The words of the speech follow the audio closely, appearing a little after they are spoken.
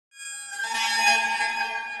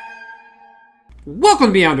Welcome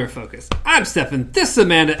to Beyond Our Focus. I'm Stefan, this is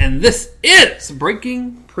Amanda, and this is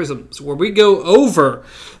Breaking Prisms, where we go over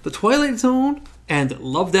The Twilight Zone and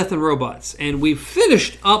Love, Death, and Robots. And we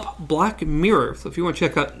finished up Black Mirror, so if you want to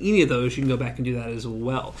check out any of those, you can go back and do that as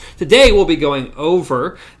well. Today we'll be going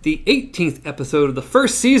over the 18th episode of the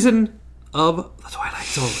first season of The Twilight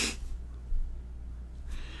Zone.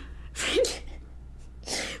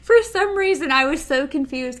 For some reason, I was so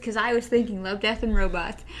confused because I was thinking Love, Death, and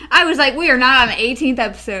Robots. I was like, we are not on the 18th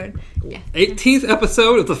episode. Yeah. 18th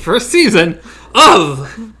episode of the first season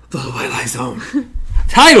of The Twilight Zone.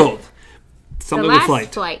 Titled something The with Last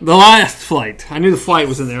flight. Flight. The Last Flight. I knew the flight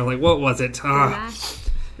was in there. Like, what was it? The Last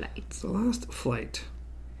Flight. The Last Flight.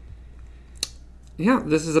 Yeah,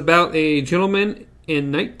 this is about a gentleman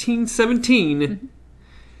in 1917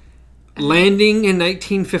 landing in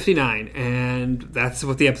 1959, and that's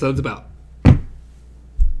what the episode's about.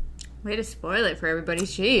 Way to spoil it for everybody.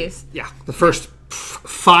 Jeez. Yeah, the first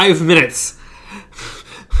 5 minutes.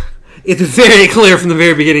 It's very clear from the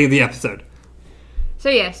very beginning of the episode. So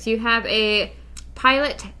yes, you have a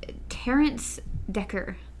pilot, Terence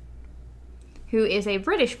Decker, who is a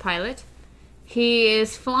British pilot. He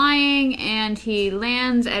is flying and he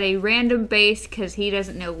lands at a random base because he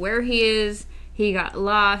doesn't know where he is. He got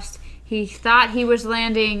lost. He thought he was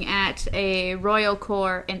landing at a Royal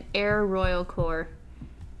Corps, an Air Royal Corps.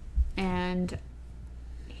 And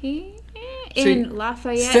he, in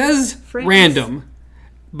Lafayette, says France. Random,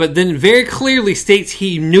 but then very clearly states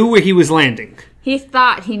he knew where he was landing. He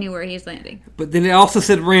thought he knew where he was landing. But then it also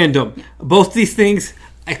said random. Yeah. Both these things,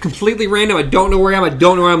 I completely random. I don't know where I am. I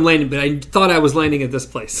don't know where I'm landing, but I thought I was landing at this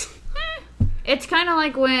place. It's kind of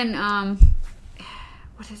like when,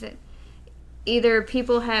 what is it? Either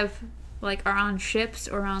people have, like, are on ships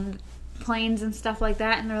or on planes and stuff like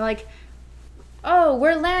that, and they're like, oh,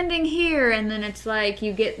 we're landing here, and then it's like,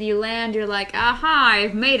 you land, you're like, aha,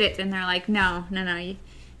 I've made it, and they're like, no,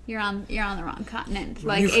 you're on the wrong continent.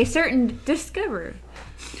 Like a certain discoverer.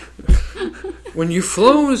 When you've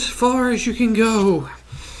flown as far as you can go,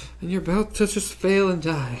 and you're about to just fail and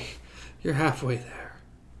die, you're halfway there.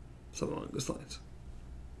 Something along those lines.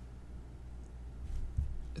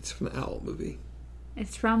 It's from the Owl movie.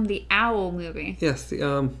 It's from the Owl movie. Yes,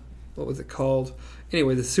 the what was it called?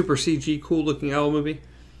 Anyway, the super CG cool looking Owl movie.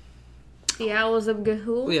 The Owls of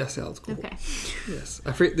Ga'Hoole? Yes, the Owls of Ga'Hoole. Okay. Yes,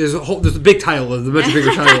 I forget. There's a big title. There's a much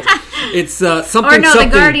bigger title. It's something. Or no, something.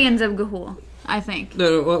 the Guardians of Ga'Hoole. I think.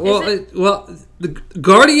 No, well, the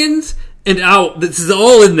Guardians and Owl. This is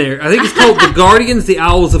all in there. I think it's called the Guardians, the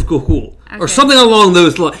Owls of Ga'Hoole, or something along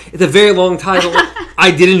those lines. It's a very long title. I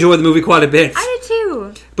did enjoy the movie quite a bit. I did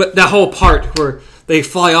too. But that whole part where they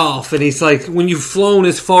fly off, and he's like, when you've flown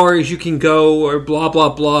as far as you can go, or blah, blah,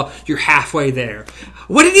 blah, you're halfway there.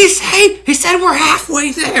 What did he say? He said we're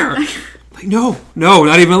halfway there. Like, no,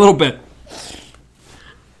 not even a little bit.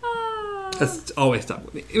 That's always stuck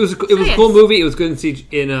with me. It was a cool movie. It was good in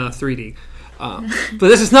 3D. But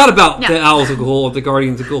this is not about the Owls of Ga'Hoole, or the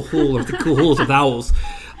Guardians of Ga'Hoole, or the Ga'Hooles of Owls.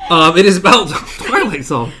 It is about the Twilight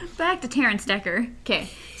Zone. Back to Terence Decker. Okay.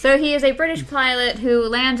 So he is a British pilot who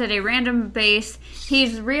lands at a random base. He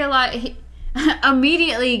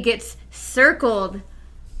immediately gets circled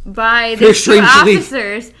by these two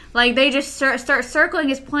officers. Like, they just start circling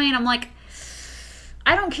his plane. I'm like,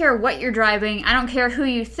 I don't care what you're driving. I don't care who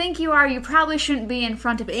you think you are. You probably shouldn't be in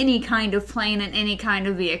front of any kind of plane and any kind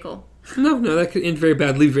of vehicle. No, that could end very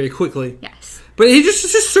badly very quickly. Yes. But he just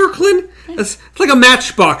circling. It's like a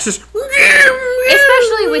matchbox. Just...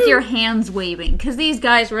 Especially with your hands waving. Because these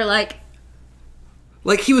guys were like...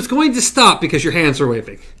 Like he was going to stop because your hands were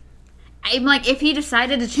waving. I'm like, if he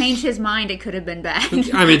decided to change his mind, it could have been bad.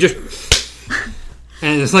 I mean, just...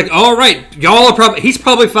 And it's like, all right, y'all are probably... He's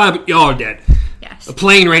probably fine, but y'all are dead. Yes. A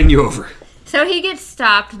plane ran you over. So he gets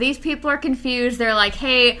stopped. These people are confused. They're like,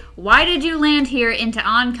 hey, why did you land here into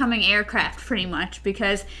oncoming aircraft, pretty much?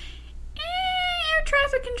 Because... air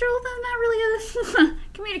traffic control, not really a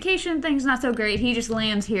communication thing's not so great. He just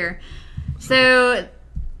lands here. So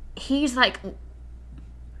he's like,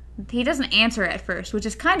 he doesn't answer at first, which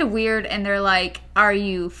is kind of weird. And they're like, are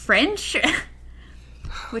you French?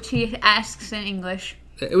 Which he asks in English.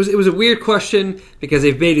 It was a weird question because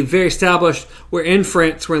they've made it very established. We're in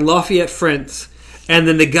France. We're in Lafayette, France. And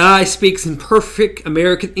then the guy speaks in perfect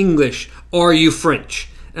American English. Are you French?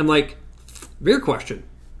 I'm like, weird question.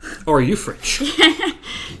 Or are you French?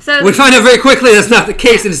 So we find out very quickly that's not the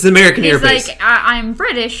case. It's an American airbase. He's like, I'm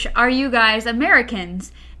British. Are you guys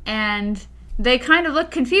Americans? And they kind of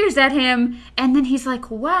look confused at him, and then he's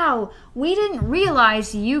like, wow, we didn't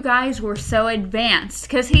realize you guys were so advanced.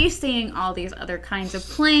 Because he's seeing all these other kinds of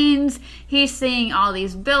planes, he's seeing all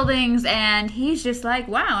these buildings, and he's just like,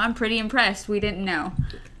 wow, I'm pretty impressed. We didn't know.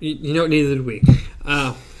 You know, neither did we.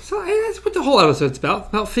 So that's what the whole episode's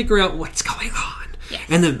about figuring out what's going on. Yes.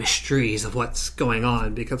 And the mysteries of what's going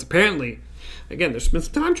on. Because apparently, again, there's been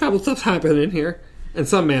some time travel stuff happening in here in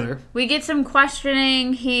some manner. We get some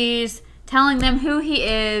questioning. He's telling them who he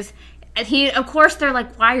is. Of course, they're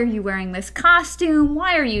like, why are you wearing this costume?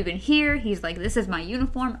 Why are you even here? He's like, this is my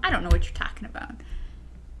uniform. I don't know what you're talking about.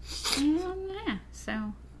 And yeah,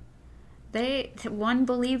 so one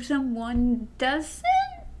believes him, one doesn't.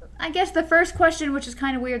 I guess the first question, which is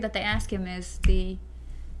kind of weird that they ask him, is the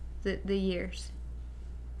years.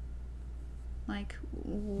 Like,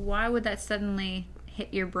 why would that suddenly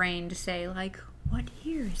hit your brain to say, like, what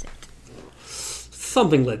year is it?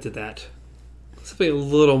 Something led to that. Something a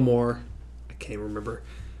little more. I can't remember.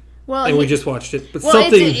 Well, and we just watched it, but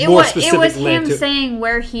something more specific led to it. It was him saying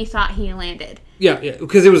where he thought he landed. Yeah,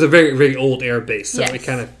 because it was a very, very old air base, so yes. it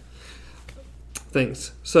kind of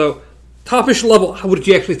things. So, top-ish level, what did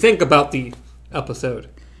you actually think about the episode?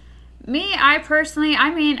 Me, I personally,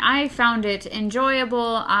 I found it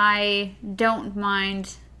enjoyable. I don't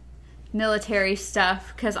mind military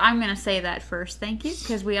stuff, because I'm going to say that first, thank you,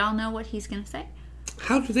 because we all know what he's going to say.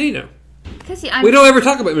 How do they know? Because we don't ever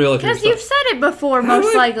talk about military stuff. Because you've said it before,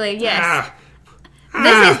 most likely, yes.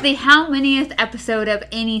 This is the how manyth episode of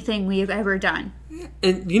anything we have ever done.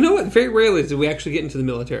 And you know what? Very rarely do we actually get into the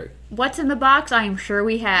military. What's in the box? I am sure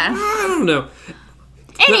we have. I don't know.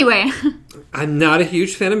 Anyway. I'm not a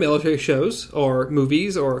huge fan of military shows or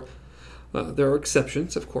movies, or there are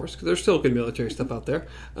exceptions, of course, because there's still good military stuff out there.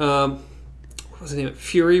 What was the name?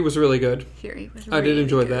 Fury was really good. Fury was really I did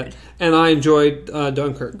enjoy good. that. And I enjoyed Dunkirk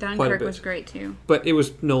quite a Dunkirk bit. was great, too. But it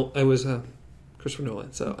was Christopher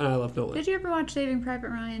Nolan, so and I love Nolan. Did you ever watch Saving Private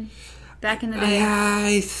Ryan? Back in the day?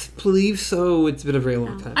 I believe so. It's been a very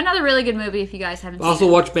long time. Another really good movie if you guys haven't seen it. I also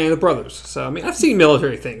watched Band of Brothers. So, I mean, I've seen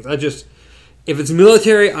military things. If it's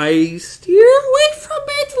military, I steer away from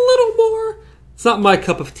it a little more. It's not my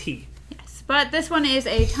cup of tea. Yes, but this one is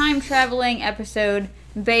a time-traveling episode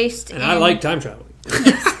based I like time traveling.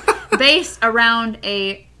 based around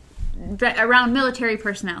military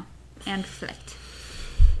personnel and flight.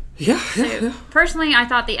 Yeah. Personally, I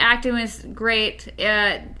thought the acting was great.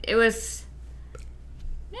 It was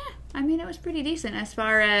pretty decent as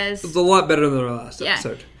far as... It was a lot better than the last Yeah.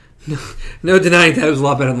 episode. No denying that it was a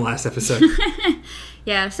lot better than the last episode.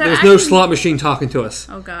 Yeah, so There was no slot machine talking to us.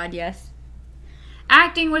 Oh, God, yes.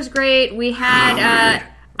 Acting was great. We had...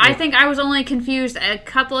 I think I was only confused a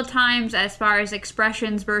couple of times as far as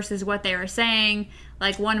expressions versus what they were saying.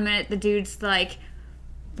 Like, 1 minute the dude's like,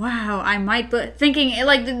 wow, I might be... Thinking,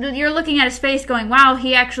 like, you're looking at his face going, wow,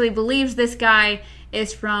 he actually believes this guy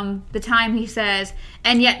is from the time he says,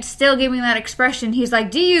 and yet still giving that expression, he's like,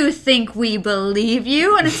 do you think we believe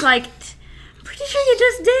you? And it's like, I'm pretty sure you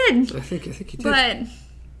just did. I think you did. But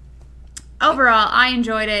overall, I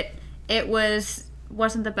enjoyed it. It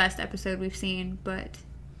wasn't the best episode we've seen, but...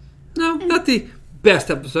 No, not the best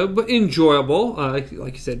episode, but enjoyable. Like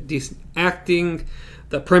you said, decent acting.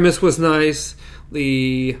 The premise was nice.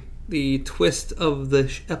 The twist of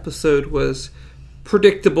the episode was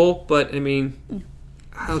predictable, but I mean,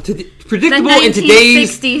 predictable in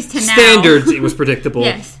today's standards, it was predictable.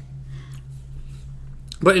 Yes.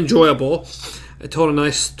 But enjoyable. It told a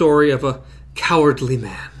nice story of a cowardly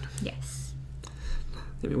man. Yes.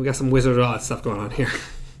 I mean, we got some Wizard of Oz stuff going on here.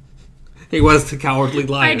 He was the cowardly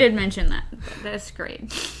lion. I did mention that. That's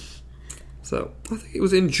great. So, I think it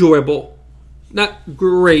was enjoyable. Not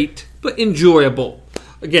great, but enjoyable.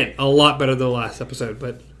 Again, a lot better than the last episode,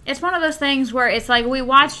 but... It's one of those things where it's like, we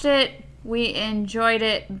watched it, we enjoyed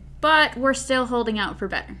it, but we're still holding out for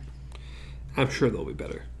better. I'm sure they'll be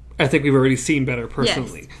better. I think we've already seen better,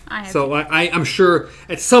 personally. Yes, I have. So, I'm sure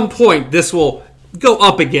at some point this will go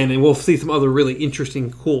up again, and we'll see some other really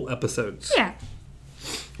interesting, cool episodes. Yeah.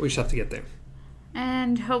 We just have to get there.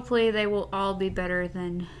 And hopefully they will all be better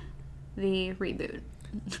than the reboot.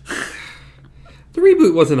 The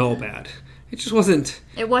reboot wasn't all bad. It just wasn't...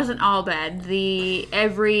 It wasn't all bad.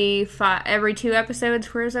 Every 2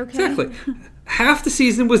 episodes was okay. Exactly. Half the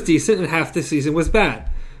season was decent and half the season was bad.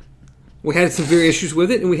 We had some very issues with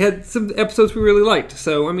it, and we had some episodes we really liked.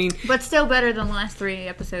 So, I mean... But still better than the last 3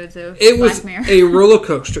 episodes of It was Black Mirror. a roller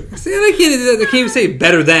coaster. See, I can't even say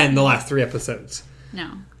better than the last 3 episodes.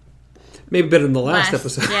 No. Maybe better than the last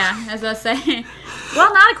episode. Yeah, as I was saying.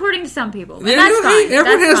 Well, not according to some people. And Yeah, that's fine.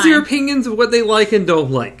 Everyone That's has their fine. opinions of what they like and don't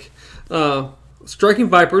like. Striking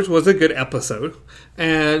Vipers was a good episode,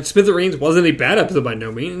 and Smithereens wasn't a bad episode by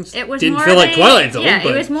no means. It was didn't more feel of like Twilight Zone. Yeah,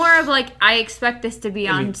 but, it was more of like I expect this to be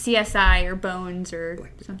on CSI or Bones or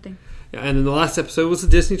something. yeah, and then the last episode was a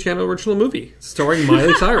Disney Channel original movie starring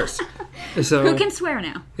Miley Cyrus. So Who can swear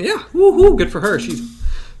now? yeah, woohoo! Good for her. She's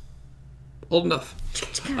old enough.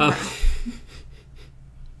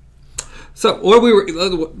 So what we were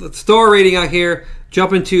the star rating out here.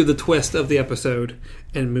 Jump into the twist of the episode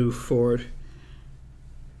and move forward.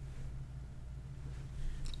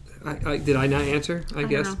 Did I not answer? I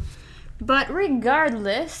guess. Don't know. But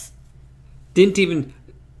regardless, Didn't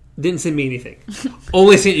send me anything.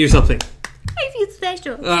 Only sent you something. I feel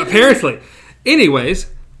special. Apparently.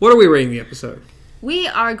 Anyways, what are we rating the episode? We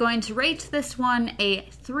are going to rate this one a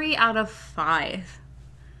 3 out of 5.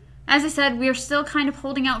 As I said, we are still kind of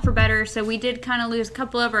holding out for better, so we did kind of lose a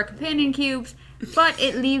couple of our companion cubes, but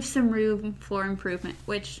it leaves some room for improvement,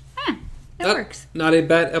 which, it works. Not a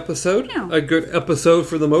bad episode. No. A good episode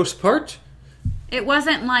for the most part. It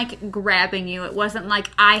wasn't like grabbing you. It wasn't like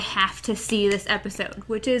I have to see this episode,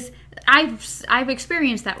 which is I've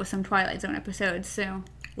experienced that with some Twilight Zone episodes. So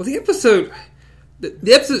Well, the episode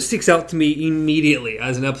sticks out to me immediately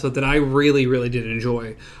as an episode that I really, really did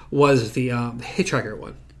enjoy was the Hitchhiker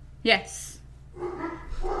one. yes,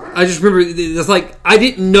 I just remember it's like I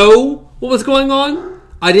didn't know what was going on.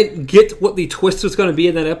 I didn't get what the twist was going to be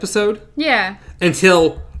in that episode yeah,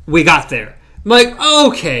 until we got there. I'm like,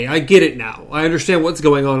 okay, I get it now. I understand what's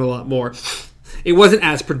going on a lot more. It wasn't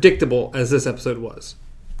as predictable as this episode was.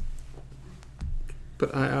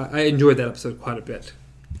 But I enjoyed that episode quite a bit.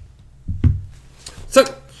 So,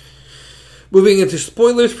 moving into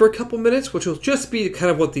spoilers for a couple minutes, which will just be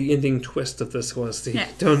kind of what the ending twist of this was. The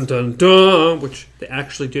dun dun dun, which they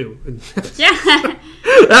actually do. yeah.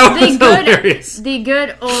 That was hilarious. The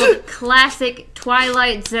good old classic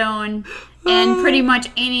Twilight Zone, and pretty much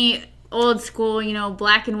any old school,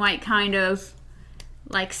 black and white kind of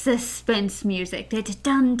like suspense music.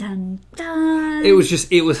 Dun dun dun. It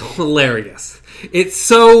was hilarious. It's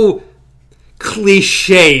so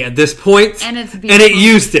cliche at this point, and it's beautiful. and it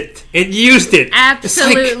used it. It used it.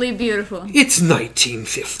 Absolutely beautiful. It's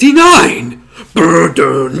 1959.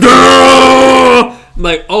 I'm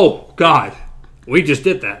like, oh God, we just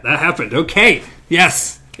did that. That happened. Okay,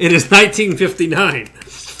 yes, it is 1959.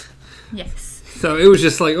 Yes. So it was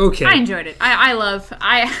just like, okay. I enjoyed it.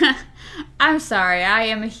 I'm sorry. I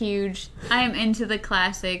am into the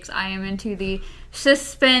classics. I am into the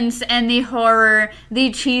suspense and the horror,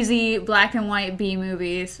 the cheesy black and white B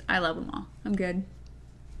movies. I love them all. I'm good.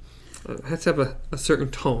 It has to have a certain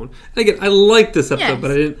tone. And again, I like this episode, Yes.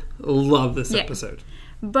 but I didn't love this episode.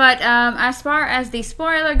 But as far as the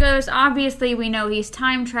spoiler goes, obviously we know he's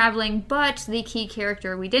time traveling, but the key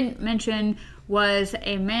character we didn't mention was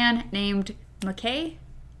a man named McKay?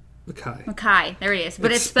 Mackay. There it is.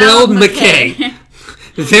 But it's spelled spelled McKay.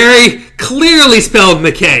 Very clearly spelled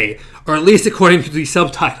McKay. Or at least according to the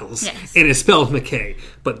subtitles. Yes. It is spelled McKay.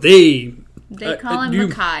 But they call him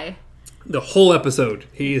Mackay. The whole episode,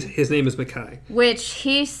 his name is Mackay. Which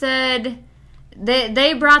he said...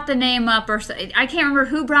 They brought the name up, or I can't remember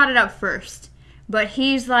who brought it up first. But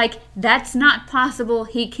he's like, that's not possible.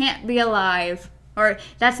 He can't be alive. Or,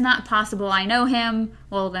 that's not possible. I know him.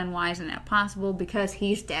 Well, then why isn't that possible? Because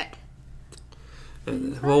he's dead.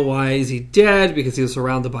 Well, why is he dead? Because he was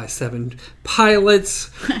surrounded by 7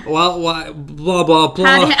 pilots. Well, why? Blah, blah,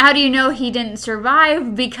 blah. How do you know he didn't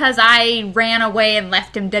survive? Because I ran away and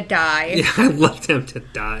left him to die. Yeah, I left him to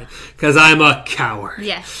die. Because I'm a coward.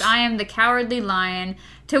 Yes, I am the cowardly lion.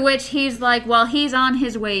 To which he's like, well, he's on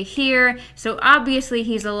his way here, so obviously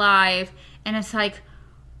he's alive. And it's like,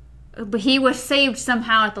 but he was saved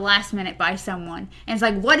somehow at the last minute by someone. And it's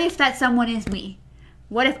like, what if that someone is me?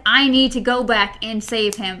 What if I need to go back and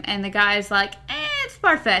save him? And the guy's like, it's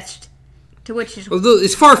far-fetched. To which is... Well,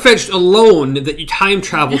 it's far-fetched alone that you time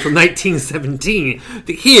travel from 1917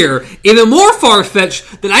 to here. Even more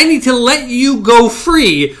far-fetched that I need to let you go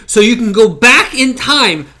free so you can go back in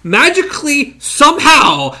time magically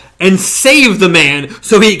somehow and save the man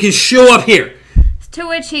so he can show up here. To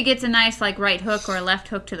which he gets a nice right hook or left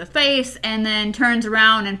hook to the face and then turns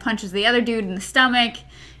around and punches the other dude in the stomach.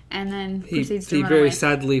 And then proceeds to run away. He very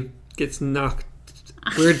sadly gets knocked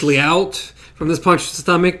weirdly out from this punch to the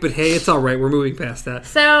stomach, but hey, it's alright, we're moving past that.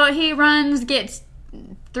 So he gets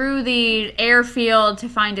through the airfield to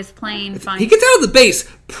find his plane. He gets out of the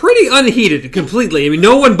base pretty unheated completely. I mean,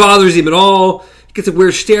 no one bothers him at all. gets a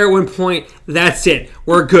weird stare at one point. That's it.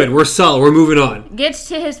 We're good. We're solid. We're moving on. Gets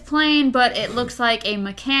to his plane, but it looks like a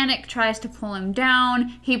mechanic tries to pull him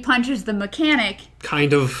down. He punches the mechanic.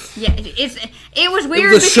 Kind of. Yeah, it was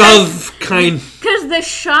weird. The shove kind. Because the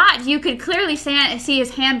shot, you could clearly see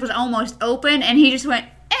his hand was almost open, and he just went,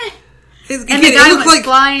 eh. And the guy went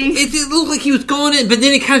flying. It looked like he was going in, but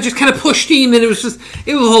then he kind of pushed him, and it was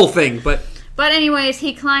a whole thing. But anyways,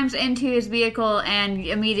 he climbs into his vehicle and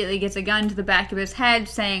immediately gets a gun to the back of his head,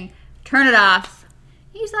 saying, "Turn it off."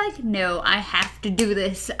 He's like, "No, I have to do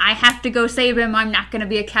this. I have to go save him. I'm not going to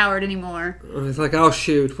be a coward anymore." He's like, "I'll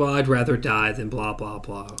shoot. Well, I'd rather die than blah, blah,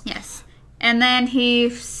 blah." Yes. And then he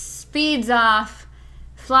speeds off,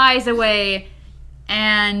 flies away,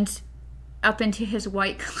 and up into his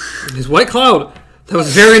white cloud. His white cloud. That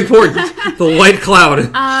was very important. The white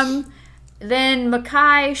cloud. Then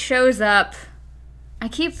Mackay shows up. I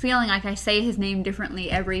keep feeling like I say his name differently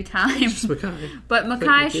every time. Just Mackay. But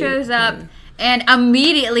Mackay shows up and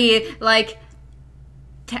immediately, like,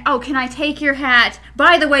 can I take your hat?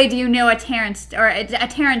 By the way, do you know a Terrence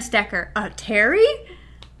Decker? A Terry?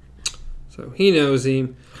 So he knows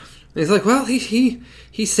him. And he's like, well, he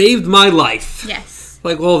saved my life. Yes.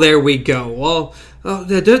 Like, well, there we go. Well,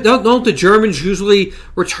 don't the Germans usually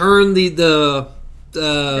return the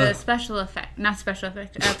special effect, not special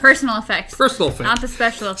effect, personal effects. Personal effects. Not the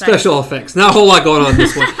special effects. Special effects. Not a whole lot going on in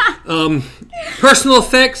this one. Personal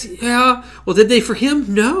effects, yeah. Well, did they for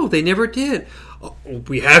him? No, they never did. Oh,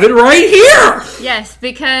 we have it right here! Yes,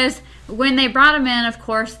 because when they brought him in, of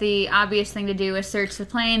course, the obvious thing to do is search the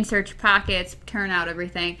plane, search pockets, turn out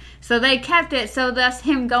everything. So they kept it, so thus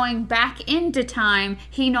him going back into time,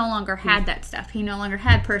 he no longer had that stuff. He no longer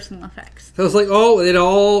had personal effects. So it's like,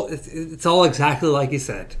 it's all exactly like he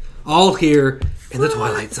said. All here in the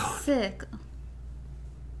Twilight Zone. Circle.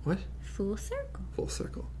 What? Full circle. Full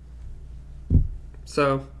circle.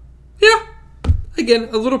 So, yeah. Again,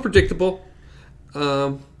 a little predictable.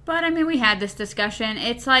 But, I mean, we had this discussion.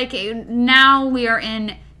 It's like, now we are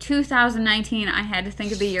in 2019. I had to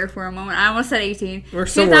think of the year for a moment. I almost said 18. We're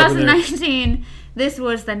somewhere 2019. This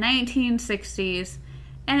was the 1960s.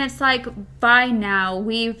 And it's like, by now,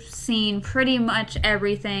 we've seen pretty much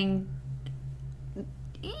everything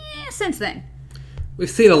since then. We've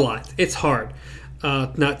seen a lot. It's hard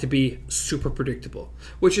not to be super predictable.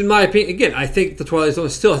 Which, in my opinion, again, I think the Twilight Zone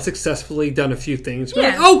still has successfully done a few things.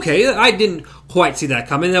 Yeah. Like, okay, I didn't quite see that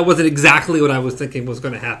coming. That wasn't exactly what I was thinking was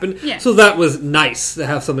going to happen. Yeah. So that was nice to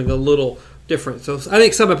have something a little different. So I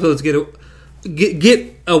think some episodes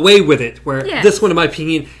get away with it, where this one, in my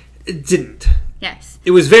opinion, didn't. Yes.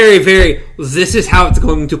 It was very, very, this is how it's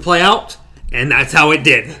going to play out. And that's how it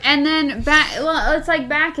did. And then it's like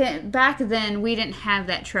back then we didn't have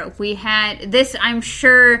that trope. We had this. I'm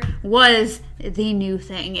sure was the new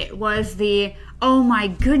thing. It was the oh my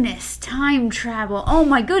goodness time travel. Oh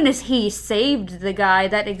my goodness, he saved the guy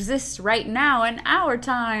that exists right now in our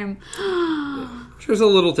time. Which was a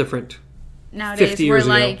little different. Nowadays 50 years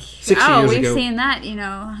we're ago. like, 60 years we've ago. seen that.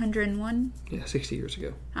 101. Yeah, 60 years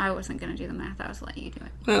ago. I wasn't gonna do the math. I was letting you do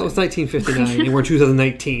it. Well, it was 1959, and we're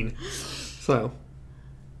 2019. So,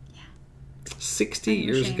 60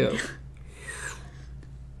 years ago.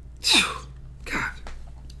 God.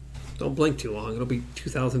 Don't blink too long. It'll be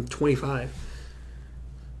 2025.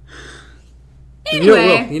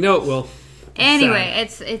 Anyway. You know it will. Anyway,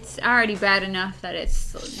 it's already bad enough that it's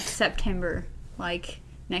September, like,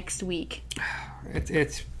 next week.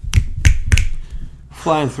 It's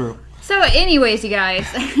flying through. So, anyways, you guys.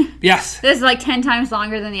 Yes. This is like 10 times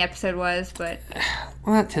longer than the episode was, but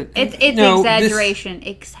well, not 10. It's exaggeration.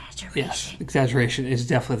 Exaggeration. Yes, exaggeration is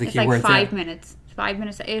definitely the it's key like word. 5 minutes. 5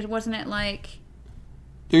 minutes. Wasn't it like?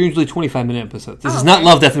 They're usually 25-minute episodes. This is not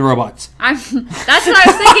Love, Death, and Robots. That's what I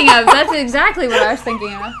was thinking of. That's exactly what I was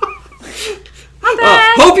thinking of. My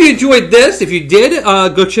bad. Hope you enjoyed this. If you did,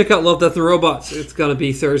 go check out Love, Death, and Robots. It's going to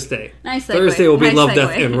be Thursday. Nice segue. Thursday will be Nice Love, segue.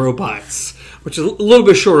 Death, and Robots, which is a little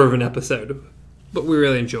bit shorter of an episode, but we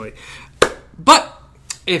really enjoy. But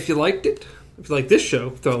if you liked it, if you like this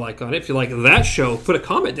show, throw a like on it. If you like that show, put a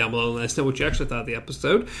comment down below and let us know what you actually thought of the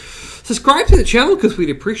episode. Subscribe to the channel because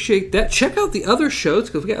we'd appreciate that. Check out the other shows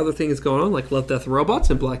because we got other things going on like Love, Death, and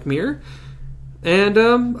Robots and Black Mirror. And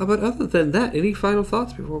but other than that, any final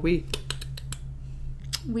thoughts before we...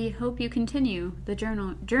 We hope you continue the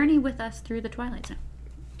journey with us through the Twilight Zone.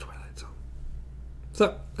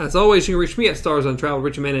 So, as always, you can reach me at Stars on Travel,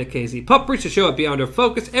 Richard Man at KZ Pup. Reach the show at Beyond Our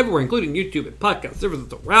Focus, everywhere, including YouTube and podcast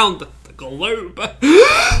services around the globe.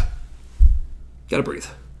 Gotta breathe.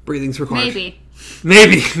 Breathing's required.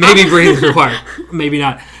 Maybe breathing's required. Maybe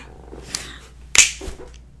not.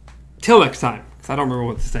 Till next time, because I don't remember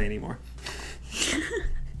what to say anymore.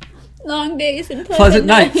 long days and pleasant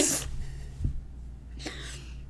nights.